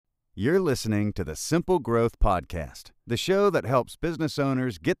You're listening to the Simple Growth Podcast, the show that helps business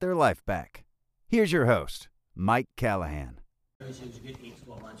owners get their life back. Here's your host, Mike Callahan. It was a good 8 to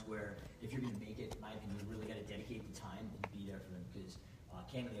 12 months where if you're going to make it, in my opinion, you really got to dedicate the time and be there for them because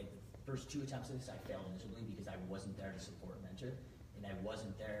candidly, the first 2 attempts of this, I failed miserably because I wasn't there to support and mentor, and I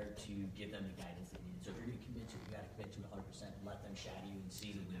wasn't there to give them the guidance they needed. So if you're going to commit to it, you got to commit to it 100% and let them shadow you and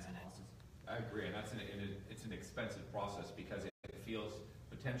see the wins and losses. I agree, and it's an expensive process because it feels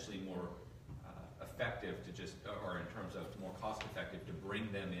potentially more effective to just, or in terms of more cost effective to bring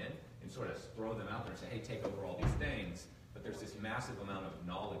them in and sort of throw them out there and say, hey, take over all these things. But there's this massive amount of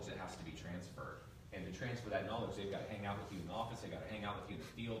knowledge that has to be transferred. And to transfer that knowledge, they've got to hang out with you in the office, they've got to hang out with you in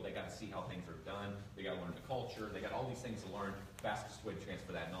the field, they got to see how things are done, they got to learn the culture, they got all these things to learn. Fastest way to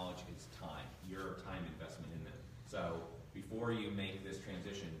transfer that knowledge is time, your time investment in them. So before you make this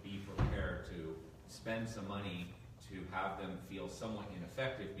transition, be prepared to spend some money to have them feel somewhat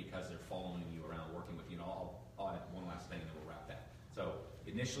ineffective because they're following you around, working with you. And I'll add one last thing and then we'll wrap that. So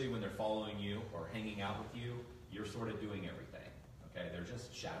initially when they're following you or hanging out with you, you're sort of doing everything, okay? They're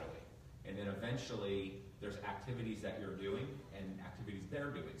just shadowing. And then eventually there's activities that you're doing and activities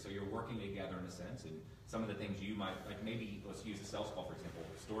they're doing. So you're working together in a sense. And some of the things you might, like maybe let's use a sales call, for example.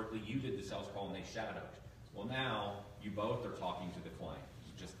 Historically, you did the sales call and they shadowed. Well, now you both are talking to the client,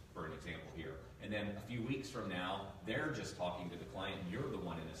 just for an example here. And then a few weeks from now, they're just talking to the client and you're the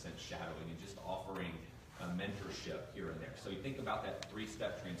one in a sense shadowing and just offering mentorship here and there. So you think about that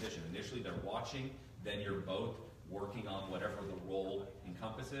 3-step transition. Initially they're watching, then you're both working on whatever the role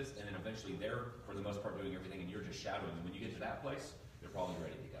encompasses, and then eventually they're, for the most part, doing everything and you're just shadowing. And when you get to that place, they're probably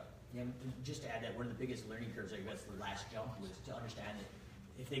ready to go. Yeah, and just to add that, one of the biggest learning curves, I guess, the last jump was to understand that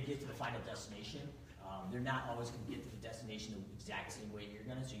if they get to the final destination, they're not always going to get to the destination the exact same way you're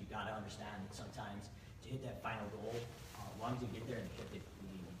going to, so you've got to understand that sometimes to hit that final goal, as long as you get there and hit the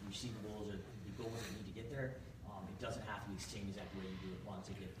receivables or the goals that you need to get there, it doesn't have to be the same exact way you do it once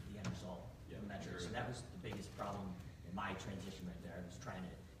you get the end result. The metrics. So that was the biggest problem in my transition right there. I was trying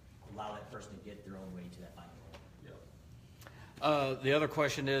to allow that person to get their own way to that final goal. The other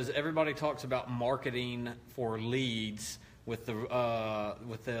question is, everybody talks about marketing for leads with the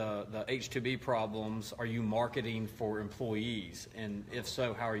H2B problems. Are you marketing for employees? And if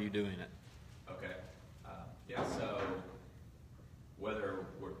so, how are you doing it? Okay. So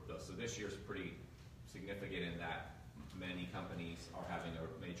so this year's pretty significant in that many companies are having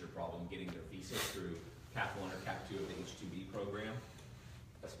a major problem getting their visas through Cap 1 or Cap 2 of the H2B program,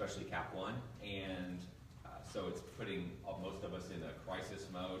 especially Cap 1. And so it's putting most of us in a crisis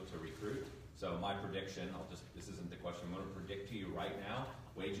mode to recruit. So my prediction, this isn't the question, I'm going to predict to you right now,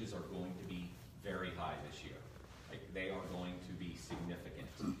 wages are going to be very high this year. Like they are going to be significant.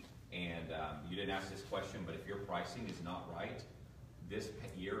 And you didn't ask this question, but if your pricing is not right, this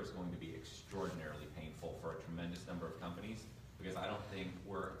year is going to be extraordinarily painful for a tremendous number of companies because I don't think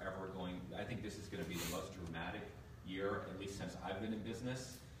I think this is going to be the most dramatic year, at least since I've been in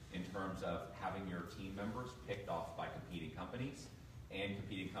business, in terms of having your team members picked off by competing companies and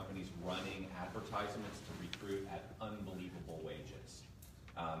competing companies running advertisements to recruit at unbelievable wages.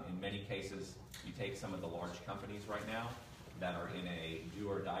 In many cases, you take some of the large companies right now that are in a do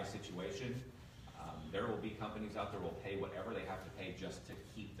or die situation. There will be companies out there who will pay whatever they have to pay just to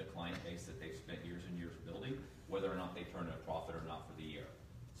keep the client base that they've spent years and years building, whether or not they turn a profit or not for the year.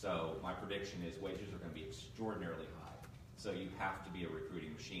 So my prediction is wages are going to be extraordinarily high. So you have to be a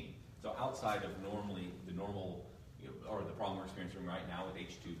recruiting machine. So outside of the problem we're experiencing right now with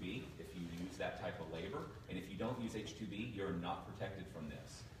H2B, if you use that type of labor, and if you don't use H2B, you're not protected from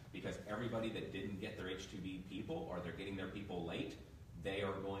this. Because everybody that didn't get their H2B people, or they're getting their people late, they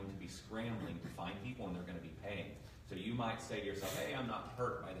are going to be scrambling to find people and they're going to be paying. So you might say to yourself, hey, I'm not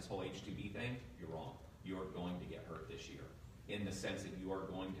hurt by this whole H2B thing. You're wrong. You're going to get hurt this year in the sense that you are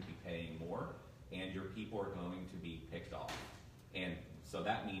going to be paying more and your people are going to be picked off. And so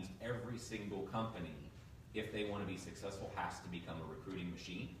that means every single company, if they want to be successful, has to become a recruiting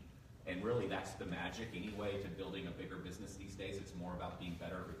machine. And really that's the magic anyway to building a bigger business these days. It's more about being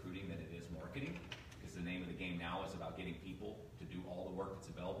better at recruiting than it is marketing. Because the name of the game now is about getting people to do all the work that's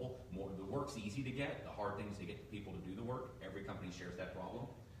available. The work's easy to get. The hard thing is to get the people to do the work. Every company shares that problem.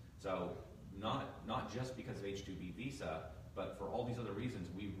 So not just because of H2B visa, but for all these other reasons,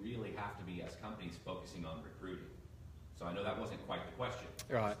 we really have to be, as companies, focusing on recruiting. So I know that wasn't quite the question.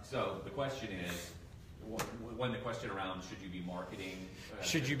 Right. So the question is, when the question around should you be marketing?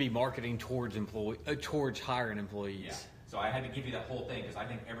 Should you be marketing towards hiring employees? Yeah. So I had to give you that whole thing because I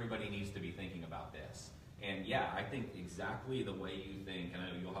think everybody needs to be thinking about this. And yeah, I think exactly the way you think, and I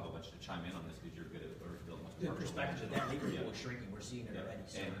know you'll have a bunch to chime in on this because you're good at building The perspective of that labor pool is shrinking. We're seeing it Yeah. already.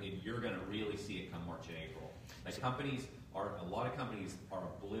 So. And you're going to really see it come March and April. Like a lot of companies are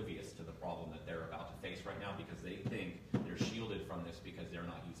oblivious to the problem that they're about to face right now because they think they're shielded from this because they're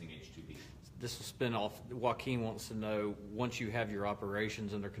not using H-2B. This will spin off. Joaquin wants to know, once you have your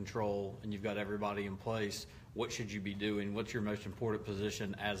operations under control and you've got everybody in place, what should you be doing? What's your most important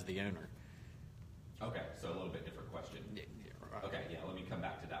position as the owner? Okay, so a little bit different question. Right. Okay, yeah, let me come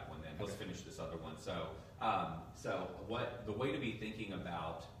back to that one then. Let's finish this other one. So, the way to be thinking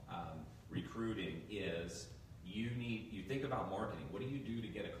about recruiting is you think about marketing. What do you do to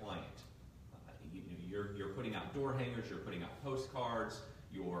get a client? You're putting out door hangers, you're putting out postcards,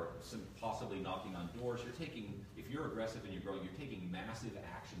 you're possibly knocking on doors. If you're aggressive and you're growing, you're taking massive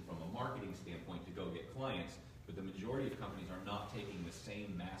action from a marketing standpoint to go get clients. But the majority of companies are not taking the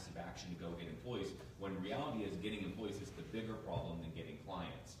same massive action to go get employees, when reality is getting employees is the bigger problem than getting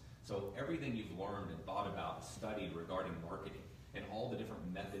clients. So everything you've learned and thought about, studied regarding marketing, and all the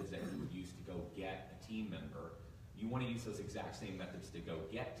different methods that you would use to go get a team member, you want to use those exact same methods to go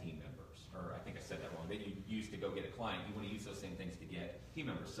get team members. Or I think I said that wrong. That you use to go get a client, you want to use those same things to get team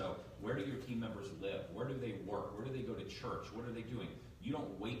members. So where do your team members live? Where do they work? Where do they go to church? What are they doing? You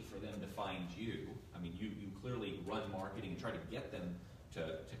don't wait for them to find you. I mean, you clearly run marketing and try to get them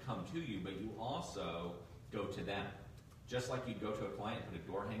to come to you, but you also go to them. Just like you'd go to a client, put a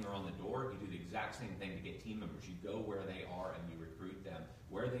door hanger on the door, you do the exact same thing to get team members. You go where they are and you recruit them,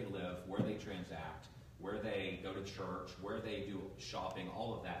 where they live, where they transact, where they go to church, where they do shopping,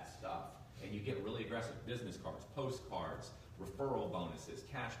 all of that stuff. And you get really aggressive: business cards, postcards, referral bonuses,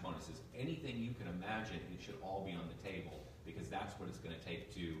 cash bonuses, anything you can imagine. It should all be on the table, because that's what it's going to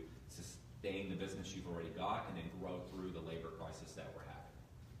take to sustain the business you've already got and then grow through the labor crisis that we're having.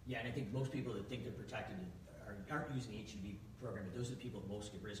 Yeah, and I think most people that think they're protected aren't using the H-2B program, but those are the people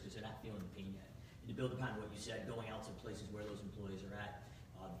most at risk because they're not feeling the pain yet. And to build upon what you said, going out to places where those employees are at,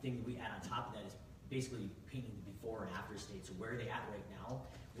 the thing that we add on top of that is basically painting the before and after state. So where are they at right now?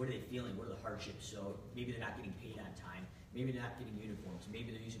 What are they feeling? What are the hardships? So maybe they're not getting paid on time. Maybe they're not getting uniforms.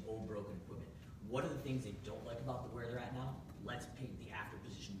 Maybe they're using old broken equipment. What are the things they don't like about where they're at now? Let's paint the after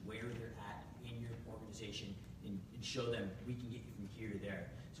position where they're at in your organization and show them we can get you from here to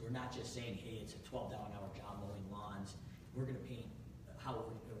there. So we're not just saying, hey, it's a 12-hour job mowing lawns. We're going to paint how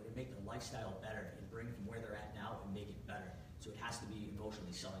we're going to make their lifestyle better and bring from where they're at now and make it better. So it has to be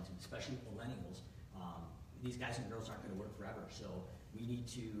emotionally selling to them, especially millennials. These guys and girls aren't going to work forever. So we need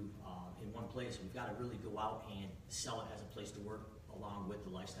to, in one place, we've got to really go out and sell it as a place to work along with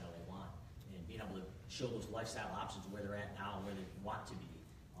the lifestyle they want. And being able to show those lifestyle options where they're at now and where they want to be,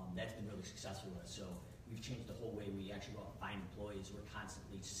 that's been really successful with us. So we've changed the whole way we actually go out and find employees. We're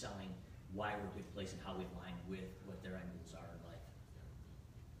constantly selling why we're a good place and how we align with what their end goals are in life.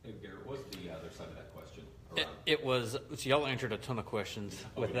 Hey, Garrett, what's the other side of that question? It was, so y'all answered a ton of questions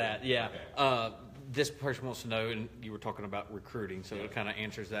with that. Yeah. Okay. This person wants to know, and you were talking about recruiting, so it kind of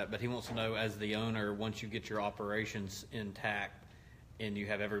answers that, but he wants to know, as the owner, once you get your operations intact and you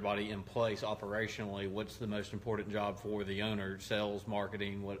have everybody in place operationally, what's the most important job for the owner? Sales,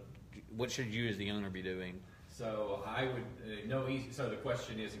 marketing, what should you as the owner be doing? So I would, so the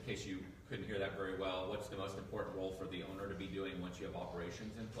question is, in case you couldn't hear that very well, what's the most important role for the owner to be doing once you have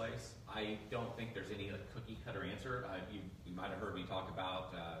operations in place? I don't think there's any cookie cutter answer. You might have heard me talk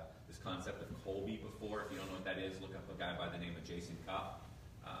about this concept of Kolbe before. If you don't know what that is, look up a guy by the name of Jason Cupp.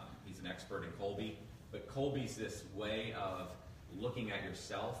 He's an expert in Kolbe. But Kolbe's this way of looking at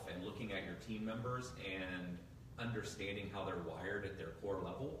yourself and looking at your team members and understanding how they're wired at their core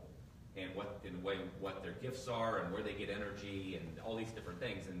level, and what their gifts are and where they get energy and all these different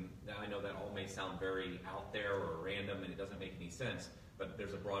things. And I know that all may sound very out there or random and it doesn't make any sense, but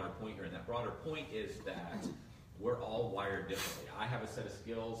there's a broader point here. And that broader point is that we're all wired differently. I have a set of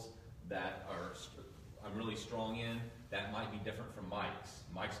skills that I'm really strong in that might be different from Mike's.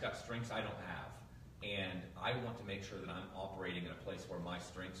 Mike's got strengths I don't have. And I want to make sure that I'm operating in a place where my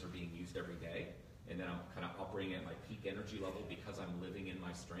strengths are being used every day, and then I'm kind of operating at my peak energy level because I'm living in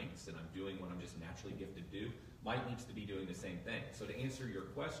my strengths and I'm doing what I'm just naturally gifted to do. Mike needs to be doing the same thing. So to answer your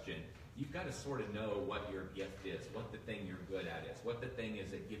question, you've got to sort of know what your gift is, what the thing you're good at is, what the thing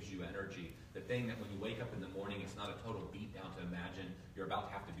is that gives you energy, the thing that when you wake up in the morning, it's not a total beat down to imagine you're about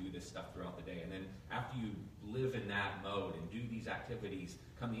to have to do this stuff throughout the day. And then after you live in that mode and do these activities,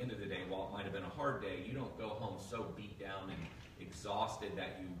 come the end of the day, while it might have been a hard day, you don't go home so beat down and exhausted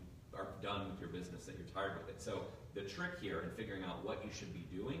that you are done with your business, that you're tired with it. So the trick here in figuring out what you should be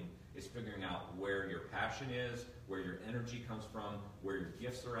doing is figuring out where your passion is, where your energy comes from, where your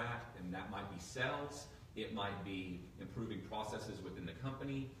gifts are at, and that might be sales, It might be improving processes within the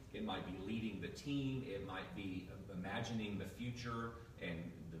company. It might be leading the team. It might be imagining the future and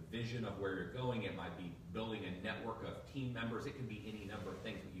the vision of where you're going. It might be building a network of team members. It can be any number of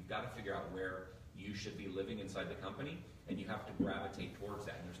things, but you've got to figure out where you should be living inside the company, and you have to gravitate towards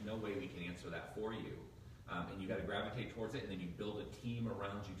that. And there's no way we can answer that for you. And you got to gravitate towards it, and then you build a team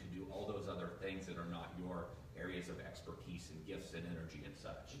around you to do all those other things that are not your areas of expertise and gifts and energy and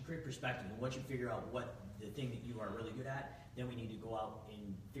such. Great perspective. And once you figure out what the thing that you are really good at, then we need to go out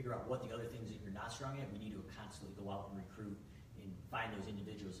and figure out what the other things that you're not strong at. We need to constantly go out and recruit and find those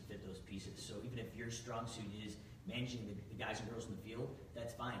individuals that fit those pieces. So even if your strong suit is managing the guys and girls in the field,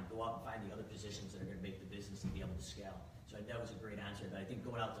 that's fine. Go out and find the other positions that are going to make the business and be able to scale. So that was a great answer. But I think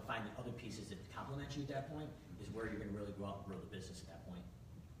going out to find the other pieces that complement you at that point is where you're going to really go out and grow the business at that point.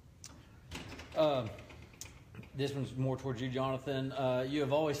 This one's more towards you, Jonathan. You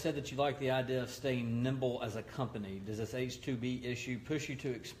have always said that you like the idea of staying nimble as a company. Does this H-2B issue push you to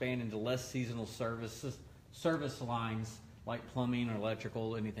expand into less seasonal service lines like plumbing or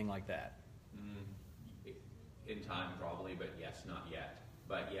electrical, anything like that? In time, probably, but yes, not yet.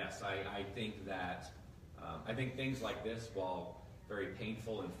 But yes, I think that I think things like this, while very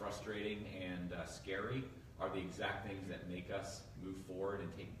painful and frustrating and scary, are the exact things that make us move forward and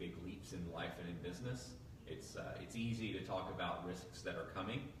take big leaps in life and in business. It's easy to talk about risks that are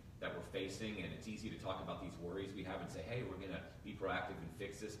coming, that we're facing, and it's easy to talk about these worries we have and say, hey, we're going to be proactive and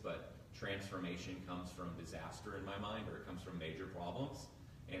fix this, but transformation comes from disaster in my mind, or it comes from major problems.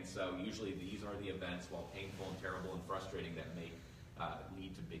 And so usually these are the events, while painful and terrible and frustrating, that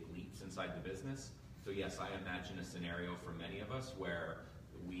lead to big leaps inside the business. So yes, I imagine a scenario for many of us where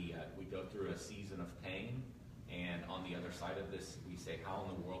we go through a season of pain, and on the other side of this, we say, how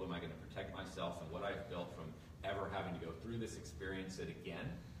in the world am I going to protect myself and what I've built from ever having to go through this, experience it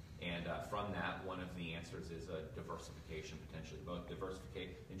again? And from that, one of the answers is a diversification, potentially. Both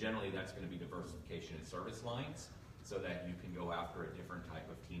diversification, and generally that's going to be diversification in service lines, so that you can go after a different type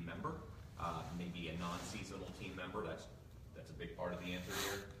of team member, maybe a non-seasonal team member. That's a big part of the answer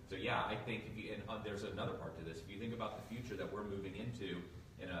here. So yeah, I think there's another part to this. If you think about the future that we're moving into,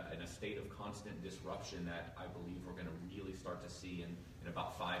 in a state of constant disruption that I believe we're going to really start to see in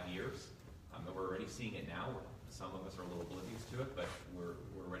about 5 years. We're already seeing it now. Some of us are a little oblivious to it, but we're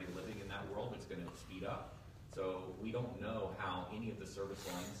already living in that world. It's going to speed up. So we don't know how any of the service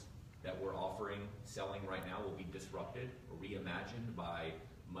lines that we're offering, selling right now will be disrupted or reimagined by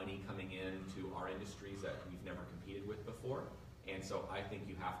money coming into our industries that we've never competed with before. And so I think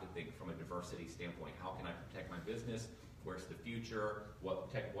you have to think from a diversity standpoint. How can I protect my business? Where's the future?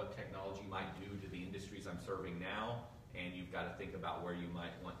 What technology might do to the industries I'm serving now? And you've got to think about where you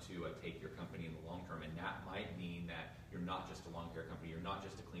might want to take your company in the long term. And that might mean that you're not just a lawn care company, you're not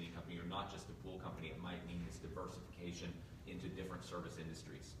just a cleaning company, you're not just a pool company. It might mean this diversification into different service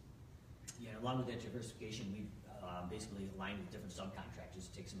industries. Yeah, along with that diversification, we've basically aligned with different subcontractors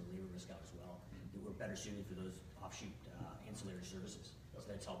to take some of the labor risk out as well. That we're better suited for those offshoot ancillary services. So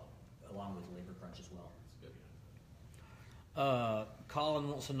that's helped along with the labor crunch as well. Colin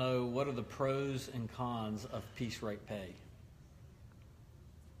wants to know, what are the pros and cons of piece rate pay?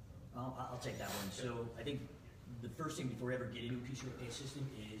 I'll take that one. So I think the first thing before we ever get into a piece rate pay system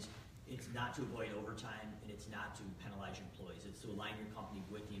is it's not to avoid overtime, and it's not to penalize your employees. It's to align your company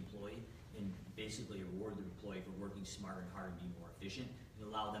with the employee and basically reward the employee for working smarter and harder and be more efficient,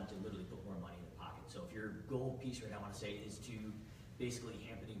 and allow them to literally put more money in their pocket. So if your goal piece rate, I want to say, is to basically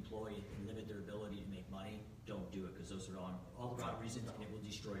hamper the employee and limit their ability to make money, don't do it, because those are all the wrong reasons, and it will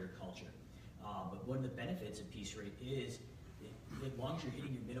destroy your culture. But one of the benefits of piece rate is, as long as you're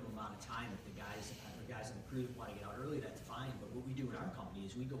hitting your minimum amount of time, if the guys on the crew want to get out early, that's fine. But what we do in our company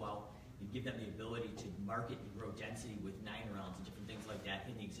is we go out and give them the ability to market and grow density with 9-rounds and different things like that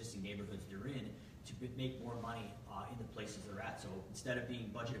in the existing neighborhoods they're in, to make more money in the places they're at. So instead of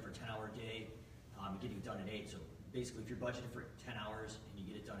being budgeted for a 10-hour day, getting it done in 8. So basically, if you're budgeted for 10 hours and you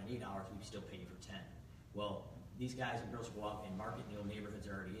get it done in 8 hours, we still pay you for 10. Well, these guys and girls will go out and market in the old neighborhoods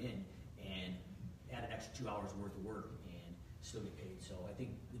they're already in and add an extra 2 hours worth of work and still get paid. So I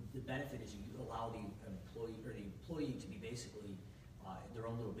think the benefit is you allow the employee to be basically their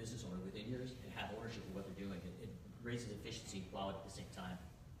own little business owner within yours and have ownership of what they're doing. It raises efficiency while at the same time.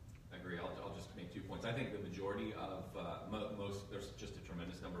 I agree. I'll just make 2 points. I think the majority of there's just a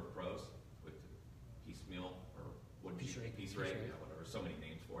tremendous number of pros with piecemeal or what piece rate, yeah, whatever. So many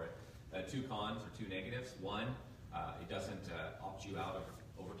names for it. 2 cons or 2 negatives. One, it doesn't opt you out of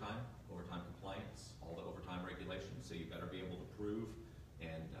overtime compliance, all the overtime regulations. So you better be able to prove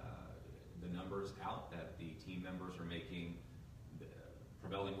and the numbers out that the team members are making,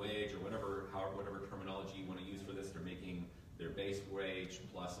 prevailing wage or whatever terminology you want to use for this. They're making their base wage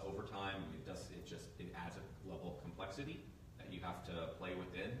plus overtime. It adds a level of complexity that you have to play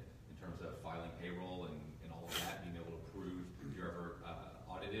within in terms of filing payroll and all of that, being able to prove you're ever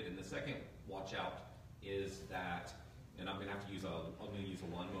audited. And the second watch out is that, and I'm going to use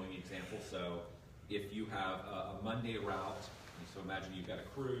a lawn mowing example. So if you have a Monday route, so imagine you've got a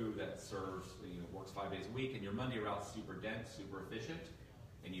crew that works 5 days a week, and your Monday route's super dense, super efficient,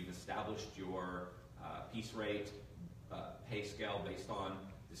 and you've established your piece rate pay scale based on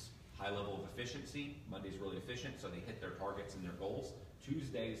this high level of efficiency. Monday's really efficient, so they hit their targets and their goals.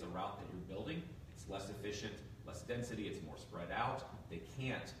 Tuesday is a route that you're building. It's less efficient, less density, it's more spread out. They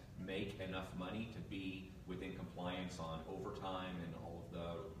can't make enough money to be within compliance on overtime and all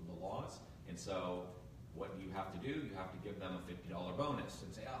of the laws. And so what you have to do, you have to give them a $50 bonus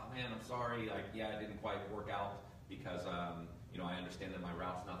and say, oh man, I'm sorry, it didn't quite work out because I understand that my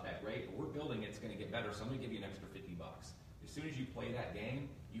route's not that great, but we're building it's going to get better, so I'm going to give you an extra $50. As soon as you play that game,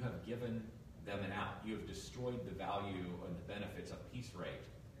 you have given them an out. You have destroyed the value and the benefits of piece rate.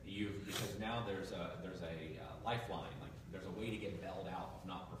 Because now there's a lifeline, like there's a way to get bailed out of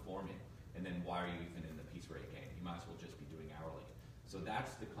not performing, and then why are you even in the piece rate game? You might as well just be doing hourly. So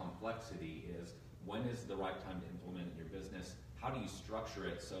that's the complexity, is when is the right time to implement in your business? How do you structure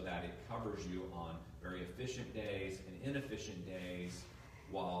it so that it covers you on very efficient days and inefficient days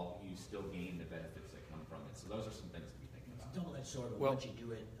while you still gain the benefits that come from it? So those are some things to be thinking about. It's a double-edged sword. Once you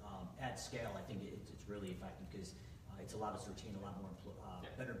do it at scale, I think it's really effective because it's allowed us to retain a lot more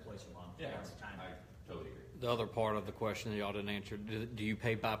better employees for long periods of time. I totally agree. The other part of the question that y'all didn't answer, do you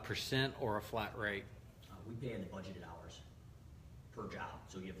pay by percent or a flat rate? We pay in the budgeted hours per job.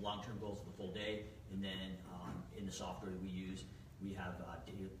 So you have long-term goals for the full day, and then in the software that we use, we have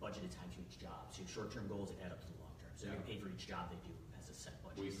budgeted times for each job. So your short-term goals that add up to the long-term. So you're paid for each job they do as a set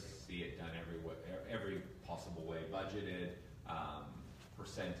budget. We see it done every possible way. Budgeted,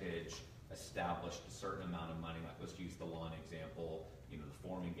 percentage, established a certain amount of money. Like let's use the lawn example. The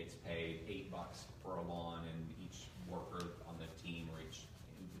foreman gets paid $8 per lawn, and each worker on the team or each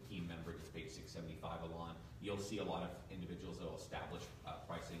team member gets paid $6.75 a lawn. You'll see a lot of individuals that will establish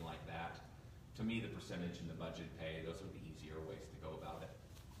pricing like that. To me, the percentage and the budget pay, those are the easier ways to go about it.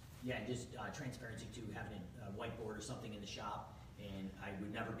 Yeah, and just transparency too, having a whiteboard or something in the shop, and I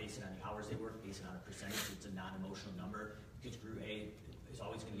would never base it on the hours they work, base it on a percentage. It's a non-emotional number, because crew A is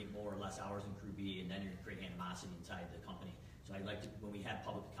always going to get more or less hours than crew B, and then you're going to create animosity inside the company. So I like to, when we have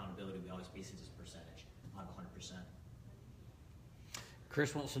public accountability, we always base it as a percentage, not 100%.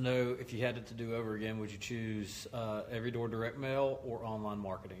 Chris wants to know, if you had it to do over again, would you choose every door direct mail or online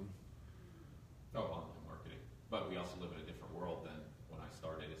marketing? Oh, online marketing. But we also live in a different world than when I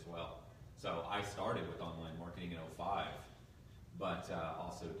started as well. So I started with online marketing in 2005, but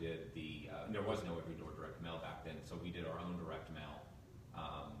also did there was no every door direct mail back then, so we did our own direct mail.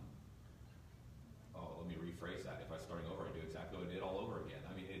 Let me rephrase that. If I was starting over, I'd do exactly what I did all over again.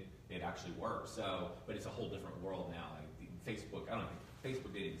 I mean, it actually works. So, but it's a whole different world now. Facebook, I don't think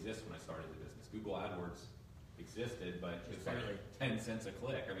Facebook didn't exist when I started the business. Google AdWords existed, but it's like 10 cents a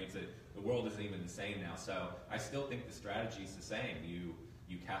click. I mean, the world isn't even the same now. So I still think the strategy is the same.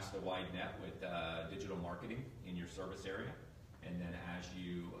 You cast a wide net with digital marketing in your service area, and then as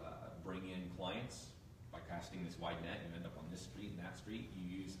you bring in clients by casting this wide net, you end up on this street and that street.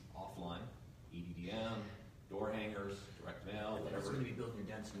 You use offline, EDDM, door hangers, direct mail, whatever. It's going to be building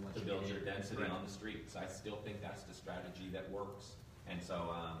your density once to you build get your in. density Right. on the streets. I still think that's the strategy that works. And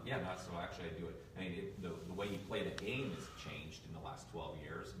so, and that's how actually I do it. I mean, the way you play the game has changed in the last 12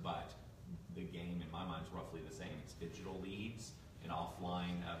 years, but the game in my mind is roughly the same. It's digital leads and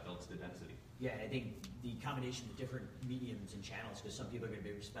offline builds the density. Yeah, I think the combination of different mediums and channels, because some people are going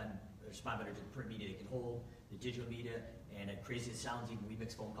to respond better to the print media they can hold, the digital media, and as crazy as it sounds, even we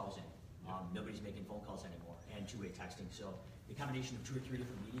mix phone calls in. Nobody's making phone calls anymore, and two-way texting. So the combination of 2 or 3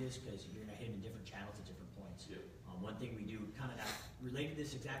 different medias, because you're going to hit in different channels at different points. Yeah. One thing we do, kind of not related to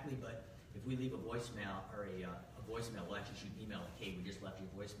this exactly, but if we leave a voicemail or a voicemail, we'll actually shoot an email like, hey, we just left your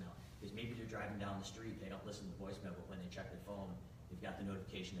voicemail. Because maybe they're driving down the street, they don't listen to the voicemail, but when they check their phone, they've got the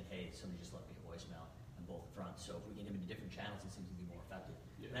notification that, hey, somebody just left me a voicemail on both fronts. So if we get them into different channels, it seems to be more effective.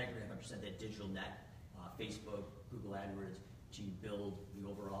 Yeah. And I agree 100% that digital net, Facebook, Google AdWords, to build the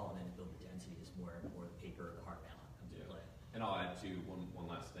overall and then to build the density is more the paper or the hard mail comes into play. And I'll add to one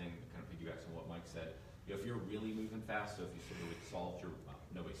last thing that kind of piggybacks on what Mike said. If you're really moving fast, so if you sort of solved your,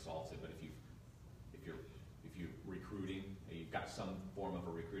 nobody solves it, but if you're recruiting, you've got some form of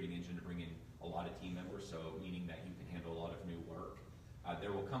a recruiting engine to bring in a lot of team members, so meaning that you can handle a lot of new work.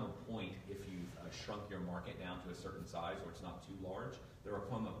 There will come a point if you've shrunk your market down to a certain size or it's not too large, there will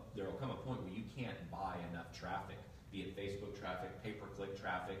come a point where you can't buy enough traffic, be it Facebook traffic, pay-per-click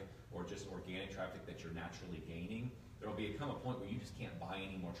traffic, or just organic traffic that you're naturally gaining. There will come a point where you just can't buy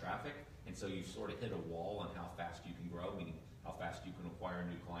any more traffic, and so you sort of hit a wall on how fast you can grow, meaning how fast you can acquire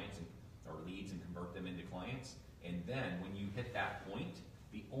new clients or leads and convert them into clients. And then when you hit that point,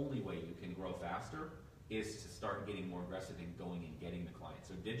 the only way you can grow faster is to start getting more aggressive in going and getting the client.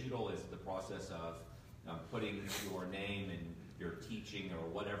 So digital is the process of putting your name and your teaching or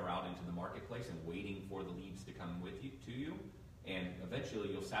whatever out into the marketplace and waiting for the leads to come with you to you. And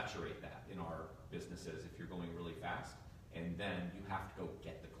eventually you'll saturate that in our businesses if you're going really fast. And then you have to go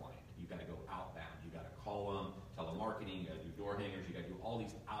get the client. You got to go outbound. You got to call them, telemarketing, you got to do door hangers, you got to do all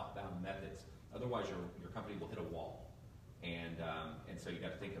these outbound methods. Otherwise your company will hit a wall. And so you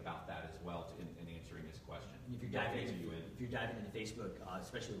got to think about that as well in answering this question. And if you're diving into Facebook,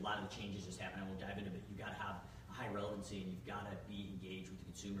 especially with a lot of the changes that's happening, we'll dive into it. You got to have a high relevancy, and you've got to be engaged with the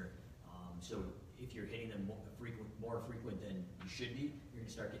consumer. So if you're hitting them more frequent than you should be, you're going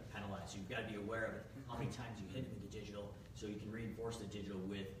to start getting penalized. So you've got to be aware of it, how many times you hit them with the digital, so you can reinforce the digital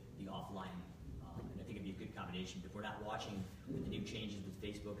with the offline. And I think it'd be a good combination. If we're not watching with the new changes with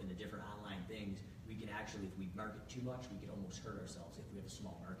Facebook and the different online things, we can actually, if we market too much, we can almost hurt ourselves. If we have a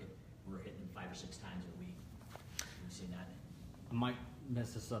small market, we're hitting them 5 or 6 times a week. We've seen that. I might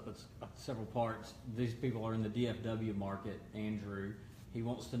mess this up. It's several parts. These people are in the DFW market, Andrew. He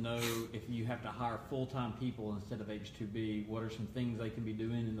wants to know if you have to hire full-time people instead of H2B, what are some things they can be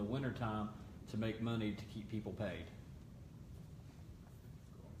doing in the wintertime to make money to keep people paid?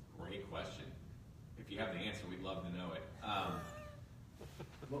 Great question. If you have the answer, we'd love to know it.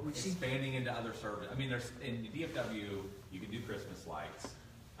 What we've seen, Expanding into other services. I mean, there's in DFW, you can do Christmas lights.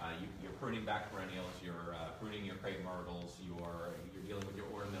 You're pruning back perennials. You're pruning your crepe myrtles. You're dealing with your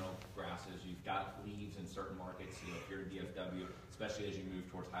ornamental grasses. You've got leaves in certain markets. You know, if you're in DFW, especially as you move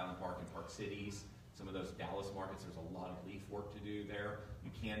towards Highland Park and Park Cities, some of those Dallas markets, there's a lot of leaf work to do there.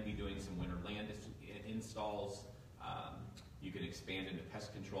 You can be doing some winter land installs. You can expand into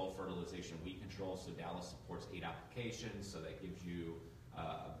pest control, fertilization, weed control. So Dallas supports 8 applications, so that gives you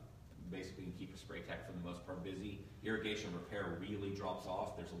basically you can keep a spray tech for the most part busy. Irrigation repair really drops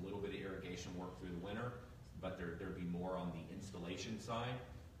off. There's a little bit of irrigation work through the winter, but there'd be more on the installation side.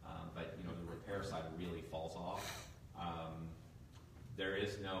 But you know, the repair side really falls off. There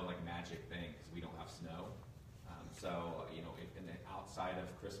is no like magic thing because we don't have snow. So you know, outside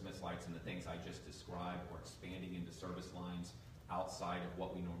of Christmas lights and the things I just described, we're expanding into service lines outside of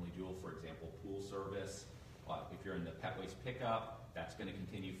what we normally do. For example, pool service. If you're in the pet waste pickup, that's going to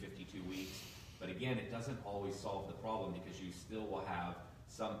continue 52 weeks. But again, it doesn't always solve the problem because you still will have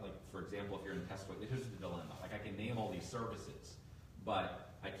some, like for example, if you're in pest waste, here's the dilemma. Like I can name all these services,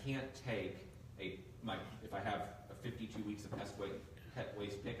 but I can't take if I have 52 weeks of pet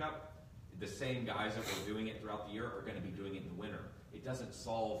waste pickup, the same guys that were doing it throughout the year are going to be doing it in the winter. It doesn't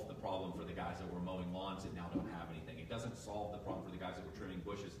solve the problem for the guys that were mowing lawns that now don't have anything. It doesn't solve the problem for the guys that were trimming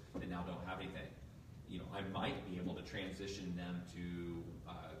bushes that now don't have anything. You know, I might be able to transition them to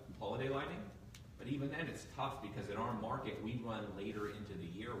holiday lighting, but even then it's tough because in our market we run later into the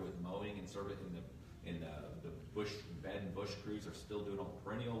year with mowing and sort of in the bush bed and bush crews are still doing all the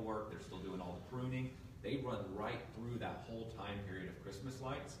perennial work. They're still doing all the pruning. They run right through that whole time period of Christmas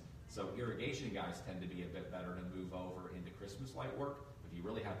lights. So irrigation guys tend to be a bit better to move over into Christmas light work. If you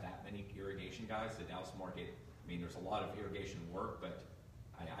really have that many irrigation guys, the Dallas market, I mean, there's a lot of irrigation work, but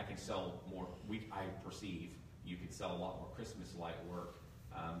I can sell more. I perceive you could sell a lot more Christmas light work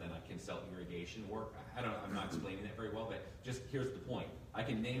than I can sell irrigation work. I'm not explaining that very well, but just here's the point. I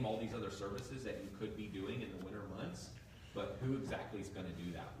can name all these other services that you could be doing in the winter months, but who exactly is going to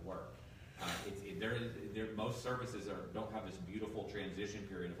do that work? Most services don't have this beautiful transition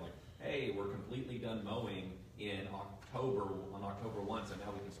period of like, hey, we're completely done mowing on October 1, so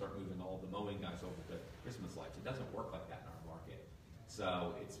now we can start moving all the mowing guys over to Christmas lights. It doesn't work like that in our market.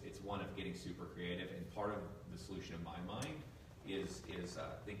 So it's one of getting super creative, and part of the solution in my mind is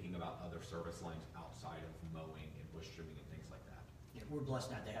thinking about other service lines outside of mowing and bush trimming and things like that. Yeah, we're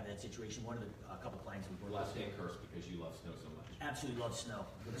blessed not to have that situation. One of the couple clients we've worked Blessed and cursed because you love snow so much. Absolutely love snow,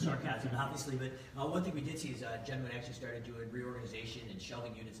 with sarcasm obviously, but one thing we did see is a gentleman actually started doing reorganization and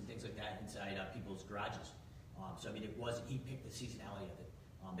shelving units and things like that inside people's garages. So I mean, he picked the seasonality of it,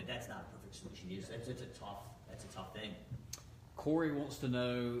 but that's not a perfect solution. That's a tough thing. Corey wants to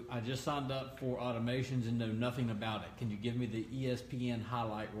know, I just signed up for automations and know nothing about it. Can you give me the ESPN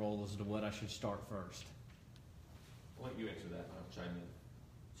highlight roll as to what I should start first? I'll let you answer that and I'll chime in.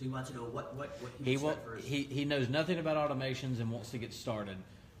 So he wants to know what He should will, start first. he knows nothing about automations and wants to get started.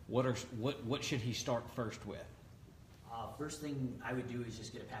 What should he start first with? First thing I would do is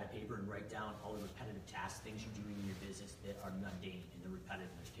just get a pad of paper and write down all the repetitive tasks, things you're doing in your business that are mundane and they're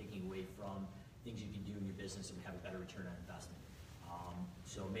repetitive. They're taking away from things you can do in your business and would have a better return on investment.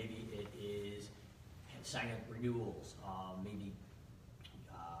 So maybe it is signing up renewals, maybe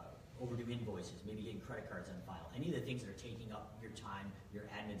overdue invoices, maybe getting credit cards on file. Any of the things that are taking up your time, your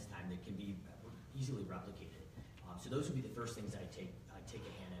admin's time, that can be easily replicated. So those would be the first things I take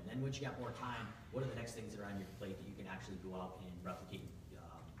a hand in. Then once you got more time, what are the next things that are on your plate that you can actually go out and replicate and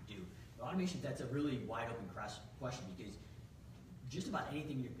do? Automation, that's a really wide open question because just about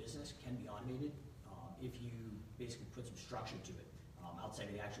anything in your business can be automated if you basically put some structure to it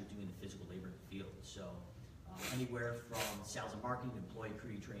outside of actually doing the physical labor in the field. So anywhere from sales and marketing, employee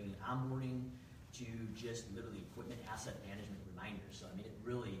creating training and onboarding, to just literally equipment asset management reminders. So I mean,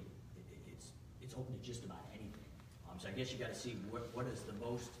 it's open to just about anything. So I guess you got to see what is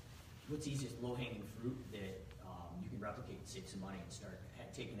what's easiest low-hanging fruit that you can replicate and save some money and start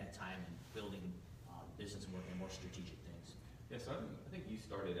taking that time and building business and working on more strategic things. Yeah, so I think you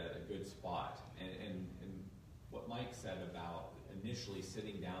started at a good spot, and what Mike said about initially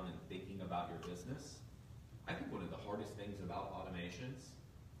sitting down and thinking about your business, I think one of the hardest things about automations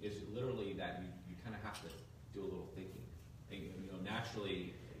is literally that you kind of have to do a little thinking. And,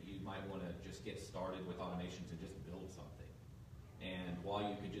 naturally, you might want to just get started with automations and just build something. And while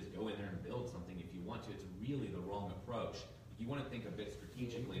you could just go in there and build something if you want to, it's really the wrong approach. You want to think a bit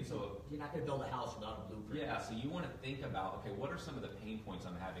strategically. So you're not going to build a house without a blueprint. Yeah, so you want to think about, okay, what are some of the pain points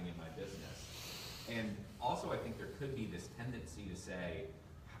I'm having in my business? And also I think there could be this tendency to say,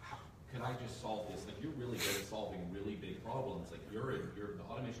 could I just solve this? Like, you're really good at solving really big problems. Like, the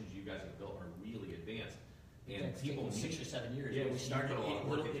automations you guys have built are really advanced. And it's people taken 6 or 7 years. Yeah, we started with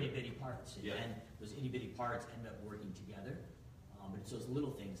little itty bitty parts, and Yeah. then those itty bitty parts end up working together. But it's those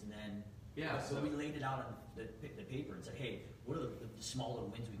little things, and then so we laid it out on the paper and said, hey, what are the small little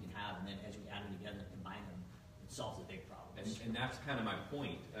wins we can have, and then as we add them together and combine them, it solves the big problems. And that's kind of my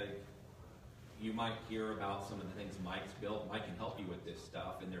point. You might hear about some of the things Mike's built. Mike can help you with this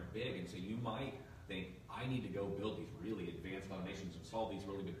stuff, and they're big, and so you might think, I need to go build these really advanced automations and solve these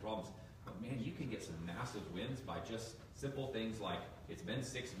really big problems. But man, you can get some massive wins by just simple things like, it's been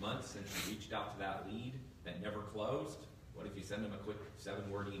 6 months since you reached out to that lead that never closed. What if you send them a quick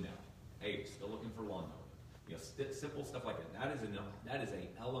 7-word email? Hey, still looking for lawnmower. Simple stuff like that. That is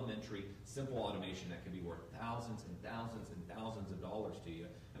a elementary, simple automation that can be worth thousands and thousands and thousands of dollars to you.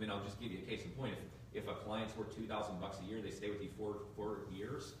 I mean, I'll just give you a case in point. If a client's worth $2,000 a year, they stay with you four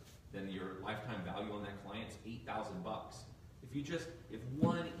years, then your lifetime value on that client's $8,000. If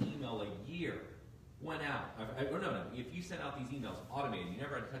one email a year went out, if you sent out these emails automated, you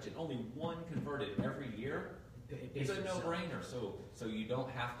never had to touch it, only one converted every year, it's a no-brainer. So you don't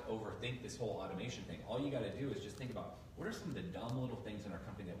have to overthink this whole automation thing. All you got to do is just think about, what are some of the dumb little things in our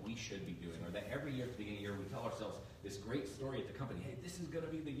company that we should be doing, or that every year at the beginning of the year we tell ourselves this great story at the company, hey, this is going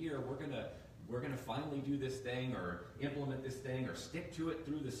to be the year we're going to finally do this thing, or implement this thing, or stick to it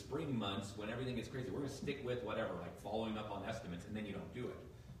through the spring months when everything gets crazy. We're going to stick with whatever, like following up on estimates, and then you don't do it.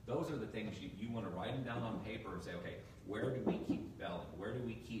 Those are the things you want to write them down on paper and say, okay, where do we keep failing? Where do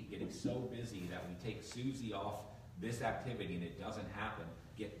we keep getting so busy that we take Susie off this activity and it doesn't happen?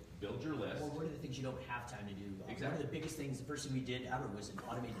 Build your list. Or what are the things you don't have time to do? Exactly. One of the biggest things, the first thing we did ever was an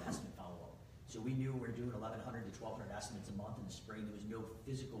automated estimate follow-up. So we knew we were doing 1,100 to 1,200 estimates a month in the spring. There was no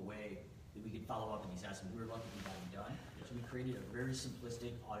physical way that we could follow up on these estimates. We were lucky we got them done. So we created a very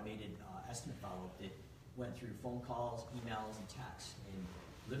simplistic automated estimate follow-up that went through phone calls, emails, and texts. And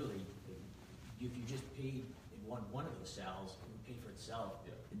literally, if you just paid in one of those cells, it would pay for itself.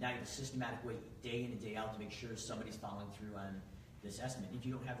 Yeah. And now you have a systematic way, day in and day out, to make sure somebody's following through on this estimate. If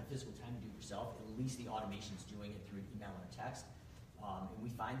you don't have the physical time to do it yourself, at least the automation's doing it through an email or a text. And we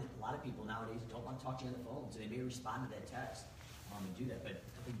find that a lot of people nowadays don't want to talk to you on the phone, so they may respond to that text and do that. But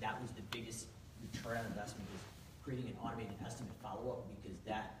I think that was the biggest return on investment, is creating an automated estimate follow-up, because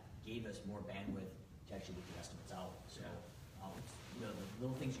that gave us more bandwidth to actually get the estimates out. So the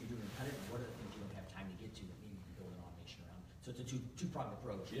little things you're doing repetitive, what are the things you don't have time to get to that maybe you can build an automation around? So it's a two-pronged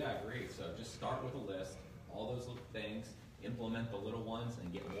approach. Yeah, I agree. So just start with a list, all those little things, implement the little ones, and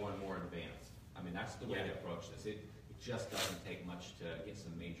get more and more advanced. I mean, that's the way to approach this. It just doesn't take much to get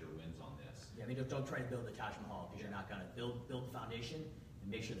some major wins on this. Yeah, I mean, don't try to build the Taj Mahal, because you're not going to build the foundation and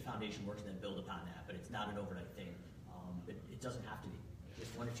make sure the foundation works and then build upon that. But it's not an overnight thing. But it doesn't have to be.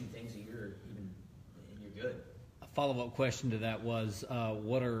 Just 1 or 2 things a year, and you're good. A follow-up question to that was,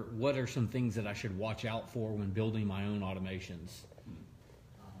 what are some things that I should watch out for when building my own automations?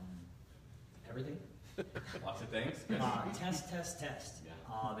 everything. Lots of things. Test.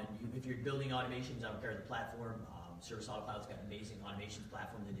 Yeah. If you're building automations, I don't care the platform. Service Autopilot's got an amazing automations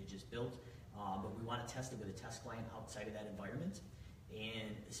platform that they just built, but we want to test it with a test client outside of that environment.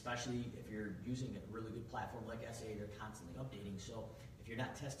 And especially if you're using a really good platform like SA, they're constantly updating. So if you're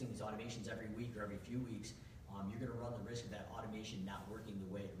not testing these automations every week or every few weeks, you're going to run the risk of that automation not working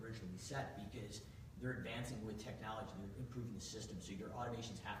the way it originally set, because they're advancing with technology, they're improving the system. So your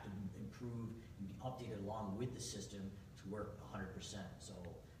automations have to improve and be updated along with the system to work 100%. So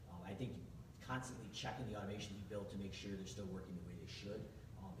I think constantly checking the automations you build to make sure they're still working the way they should.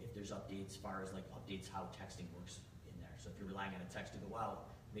 If there's updates, as far as like updates how texting works in there. So if you're relying on a text to go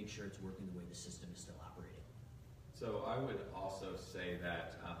out, make sure it's working the way the system is still operating. So I would also say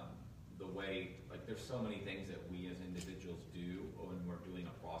that the way, like there's so many things that we as individuals do when we're doing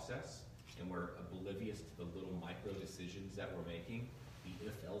a process, and we're oblivious to the little micro decisions that we're making, the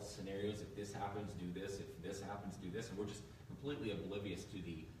if-else scenarios. If this happens, do this. If this happens, do this. And we're just completely oblivious to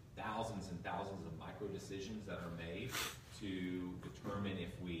the thousands and thousands of micro decisions that are made to determine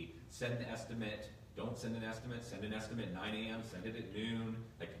if we send an estimate, don't send an estimate 9 a.m., send it at noon,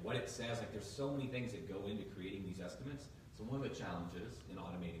 like what it says. Like there's so many things that go into creating these estimates. So one of the challenges in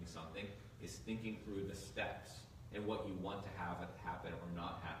automating something is thinking through the steps and what you want to have happen or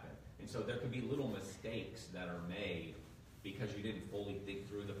not happen. And so there could be little mistakes that are made because you didn't fully think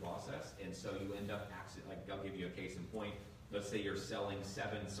through the process. And so you end up, like I'll give you a case in point. Let's say you're selling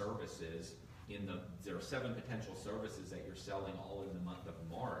 7 services there are 7 potential services that you're selling all in the month of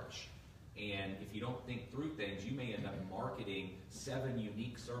March. And if you don't think through things, you may end up marketing 7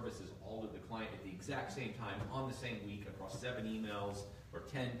 unique services all to the client at the exact same time on the same week across 7 emails or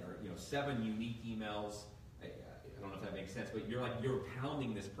 10 or 7 unique emails. I don't know if that makes sense, but you're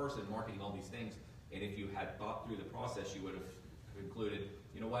pounding this person marketing all these things. And if you had thought through the process, you would have concluded,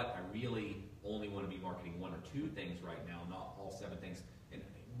 you know what, I really only want to be marketing 1 or 2 things right now, not all 7 things. And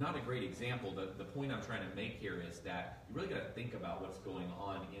not a great example. The point I'm trying to make here is that you really got to think about what's going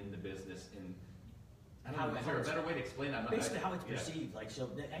on in the business. And I don't know, is there a better way to explain that? Basically how it's perceived. Like, so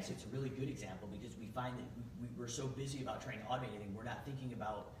actually it's a really good example, because we find that we're so busy about trying to automate anything, we're not thinking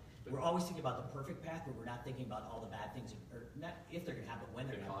about, we're always thinking about the perfect path, but we're not thinking about all the bad things, or not if they're going to happen, when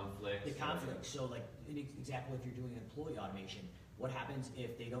they're going to happen. The conflict. So like, an example, if you're doing employee automation, what happens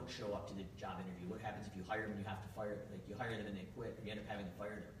if they don't show up to the job interview? What happens if you hire them and you have to fire, like you hire them and they quit, or you end up having to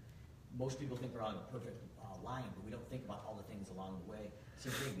fire them? Most people think we're on a perfect line, but we don't think about all the things along the way.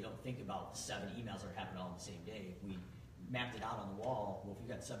 Same thing, we don't think about the 7 emails that are happening all on the same day. If we mapped it out on the wall, well, if we've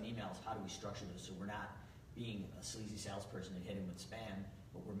got 7 emails, how do we structure those so we're not being a sleazy salesperson and hitting with spam,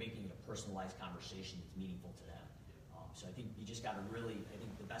 but we're making it a personalized conversation that's meaningful to them. So I think you just got to really, I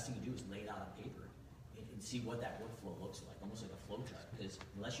think the best thing to do is lay it out on paper and see what that workflow looks like, almost like a flow chart. Because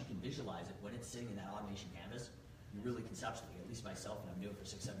unless you can visualize it, when it's sitting in that automation canvas, you really conceptually, at least myself, and I've been doing it for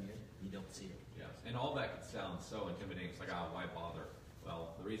 6-7 years, you don't see it. Yes, and all that could sound so intimidating. It's like, why bother?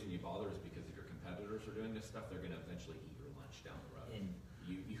 Well, the reason you bother is because if your competitors are doing this stuff, they're going to eventually eat your lunch down the road. And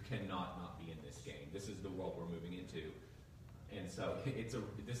you cannot not be in this game. This is the world we're moving into, and so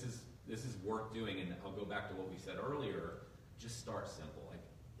this is worth doing. And I'll go back to what we said earlier. Just start simple.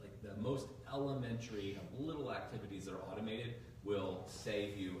 Like the most elementary of little activities that are automated will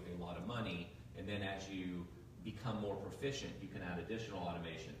save you a lot of money, and then as you become more proficient, you can add additional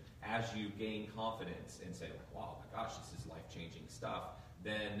automation. As you gain confidence and say, wow, my gosh, this is life-changing stuff,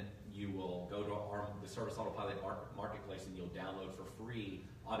 then you will go to the Service Autopilot marketplace and you'll download for free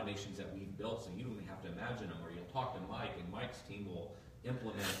automations that we've built, so you don't even have to imagine them, or you'll talk to Mike, and Mike's team will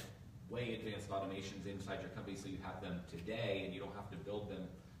implement way advanced automations inside your company so you have them today and you don't have to build them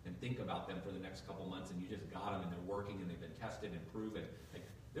and think about them for the next couple months, and you just got them and they're working and they've been tested and proven. Like,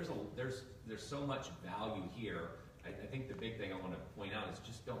 there's so much value here. I think the big thing I want to point out is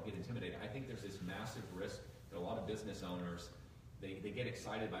just don't get intimidated. I think there's this massive risk that a lot of business owners, they get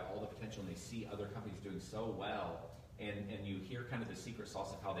excited by all the potential and they see other companies doing so well, and you hear kind of the secret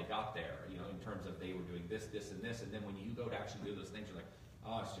sauce of how they got there, in terms of they were doing this, and this, and then when you go to actually do those things, you're like,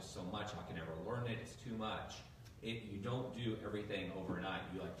 oh, it's just so much, how can I ever learn it? It's too much. You don't do everything overnight.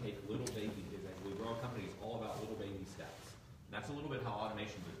 You take little baby, we grow a company, it's all about little baby steps. And that's a little bit how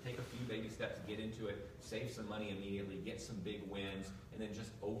automation is. Take a few baby steps, get into it, save some money immediately, get some big wins, and then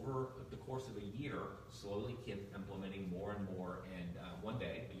just over the course of a year, slowly keep implementing more and more. And one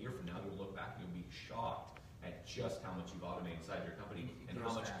day, a year from now, you'll look back and you'll be shocked at just how much you've automated inside your company and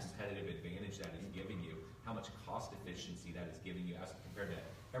how much competitive advantage that is giving you, how much cost efficiency that is giving you as compared to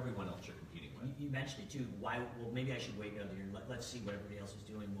everyone else you're competing with. You mentioned it too. Well, maybe I should wait another year. Let's see what everybody else is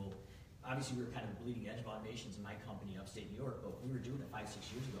doing. Obviously, we were kind of the bleeding edge of automations in my company, upstate New York, but we were doing it 5-6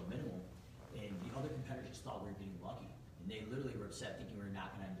 years ago, minimum. And the other competitors just thought we were getting lucky. And they literally were upset thinking we were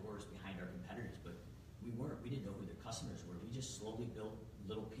knocking on doors behind our competitors, but we weren't. We didn't know who their customers were. We just slowly built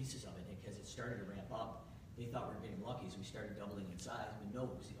little pieces of it, and as it started to ramp up, they thought we were getting lucky, so we started doubling in size. But no,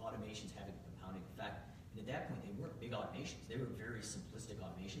 it was the automations having a compounding effect. And at that point, they weren't big automations. They were very simplistic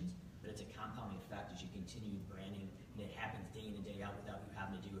automations, but it's a compounding effect as you continue branding, and it happens day in and day out without you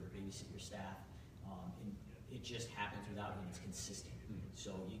having to do it or babysit your staff. And it just happens without you, and it's consistent.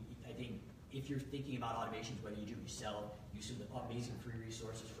 So I think if you're thinking about automations, whether you do it yourself, use some amazing free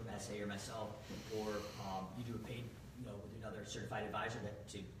resources from SA or myself, or you do a paid, with another certified advisor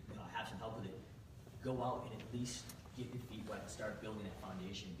to have some help with it, go out and at least get your feet wet and start building that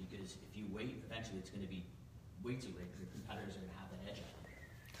foundation, because if you wait, eventually it's going to be way too late because your competitors are going to have that edge on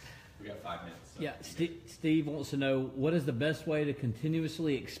you. We got 5 minutes. So. Yeah, Steve wants to know, what is the best way to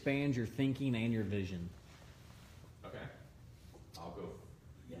continuously expand your thinking and your vision? Okay. I'll go.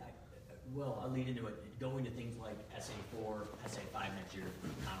 Yeah, well, I'll lead into it. Going to things like SA4, SA5 next year,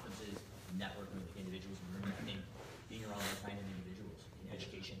 conferences, networking with individuals, and I think being around those kind of individuals in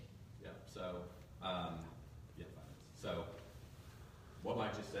education. Yeah, so, 5 minutes. So, what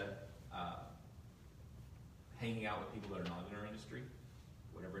Mike just said, hanging out with people that are not in our industry,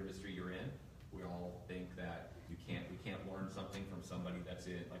 whatever industry you're in, we all think that we can't learn something from somebody that's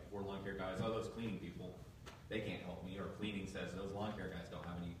in, like, we're lawn care guys, those cleaning people, they can't help me, or cleaning says those lawn care guys don't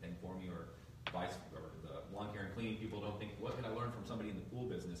have anything for me, or the lawn care and cleaning people don't think, what can I learn from somebody in the pool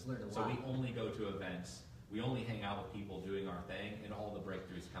business? So we only go to events, we only hang out with people doing our thing, and all the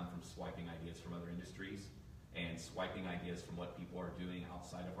breakthroughs come from swiping ideas from other industries and swiping ideas from what people are doing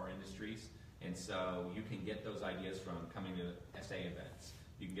outside of our industries. And so you can get those ideas from coming to SA events.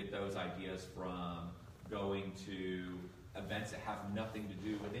 You can get those ideas from going to events that have nothing to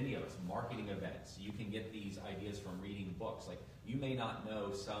do with any of us, marketing events. You can get these ideas from reading books. Like, you may not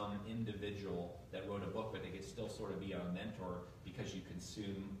know some individual that wrote a book, but they could still sort of be a mentor because you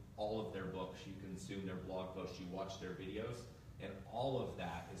consume all of their books, you consume their blog posts, you watch their videos, and all of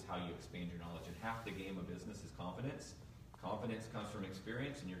that is how you expand your knowledge. And half the game of business is confidence. Confidence comes from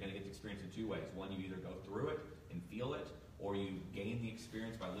experience, and you're going to get the experience in two ways. One, you either go through it and feel it, or you gain the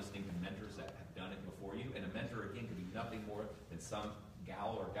experience by listening to mentors that have done it before you. And a mentor, again, could be nothing more than some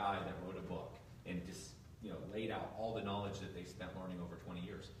gal or guy that wrote a book and just laid out all the knowledge that they spent learning over 20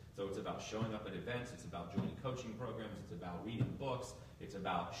 years. So it's about showing up at events, it's about joining coaching programs, it's about reading books, it's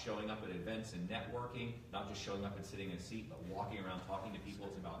about showing up at events and networking, not just showing up and sitting in a seat, but walking around talking to people.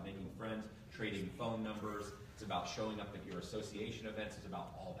 It's about making friends, trading phone numbers, it's about showing up at your association events, it's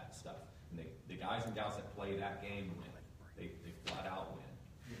about all that stuff. And the guys and gals that play that game win. They flat out win.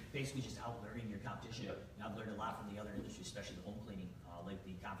 You're basically just out-learning your competition. Yep. And I've learned a lot from the other industries, especially the home cleaning, like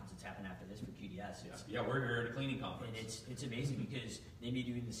the conference that's happened after this for QDS. Yeah, we're here at a cleaning conference. And it's amazing because they may be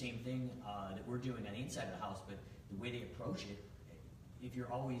doing the same thing that we're doing on the inside of the house, but the way they approach it, if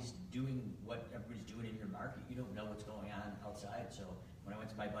you're always doing what everybody's doing in your market, you don't know what's going on outside. So when I went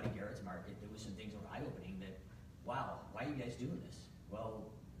to my buddy Garrett's market, there was some things that were eye-opening that, wow, why are you guys doing this? Well,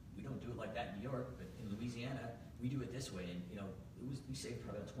 we don't do it like that in New York, but in Louisiana, we do it this way. And we saved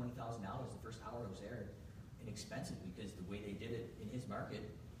probably $20,000 the first hour I was there, inexpensive, because the way they did it in his market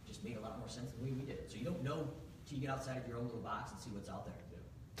just made a lot more sense than the way we did it. So you don't know till you get outside of your own little box and see what's out there.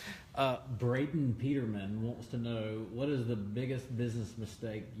 Braden Peterman wants to know, what is the biggest business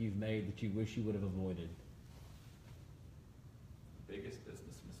mistake you've made that you wish you would have avoided? Biggest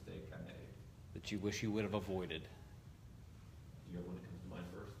business mistake I made. That you wish you would have avoided. Do you have one that comes to mind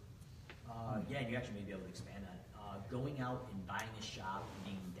first? Yeah, and you actually may be able to expand on it. Going out and buying a shop and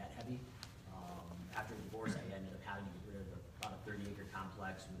being debt heavy. After the divorce, I ended up having to get rid of about a 30-acre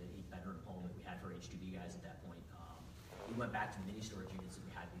complex with an 8-bedroom home that we had for H2B guys at that point. We went back to the mini storage units that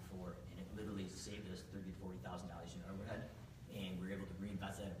we had before, and it literally saved us $30,000 to $40,000 in overhead, and we were able to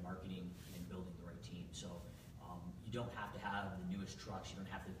reinvest that in marketing and building the right team. So you don't have to have the newest trucks, you don't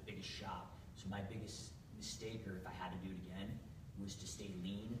have the biggest shop. So my biggest mistake, or if I had to do it again, was to stay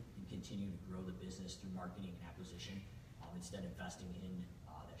lean and continue to grow the business through marketing and acquisition instead of investing in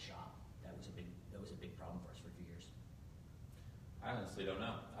that shop. That was a big problem for us for a few years. I honestly don't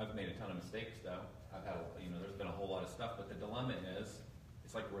know. I've made a ton of mistakes, though. I've had, there's been a whole lot of stuff, but the dilemma is,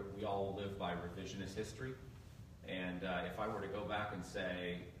 it's like we all live by revisionist history. And if I were to go back and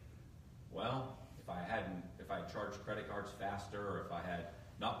say, well, if I had charged credit cards faster, or if I had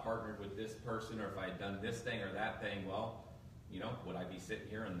not partnered with this person, or if I had done this thing or that thing, well, would I be sitting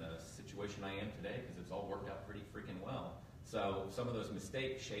here in the situation I am today? Because it's all worked out pretty freaking well. So some of those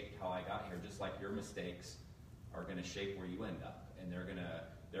mistakes shaped how I got here, just like your mistakes are going to shape where you end up, and they're going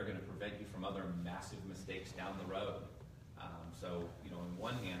to prevent you from other massive mistakes down the road. So, on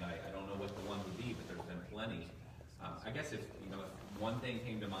one hand, I don't know what the one would be, but there's been plenty. I guess if one thing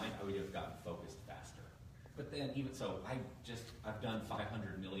came to mind, I would have gotten focused faster. But then even so, I've done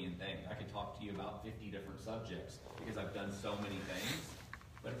 500 million things. I could talk to you about 50 different subjects because I've done so many things.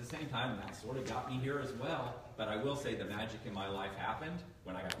 But at the same time, that sort of got me here as well. But I will say the magic in my life happened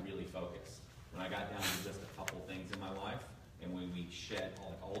when I got really focused. When I got down to just a couple things in my life, and when we shed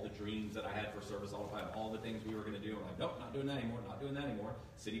all the dreams that I had for Service Auto Five, all the things we were going to do, I'm like, nope, not doing that anymore, not doing that anymore.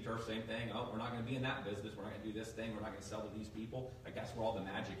 City Turf, same thing. Oh, we're not going to be in that business. We're not going to do this thing. We're not going to sell to these people. Like, that's where all the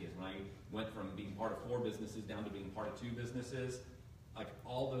magic is. When I went from being part of 4 businesses down to being part of 2 businesses, like,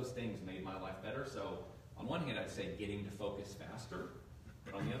 all those things made my life better. So on one hand, I'd say getting to focus faster.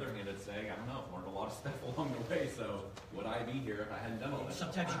 But on the other hand, I'd say, I don't know, I've learned a lot of stuff along the way, so would I be here if I hadn't done all that?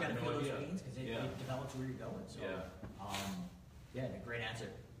 Sometimes you got to I have feel no those idea. pains because it develops where you're going. So, yeah, great answer.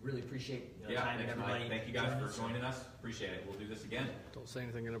 Really appreciate the time and Thanks, everybody. Mike. Thank you guys for us. joining us. Appreciate it. We'll do this again. Don't say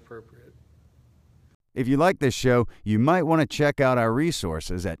anything inappropriate. If you like this show, you might want to check out our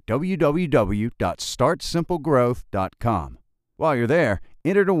resources at www.startsimplegrowth.com. While you're there,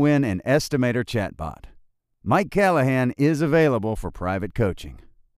 enter to win an Estimator chatbot. Mike Callahan is available for private coaching.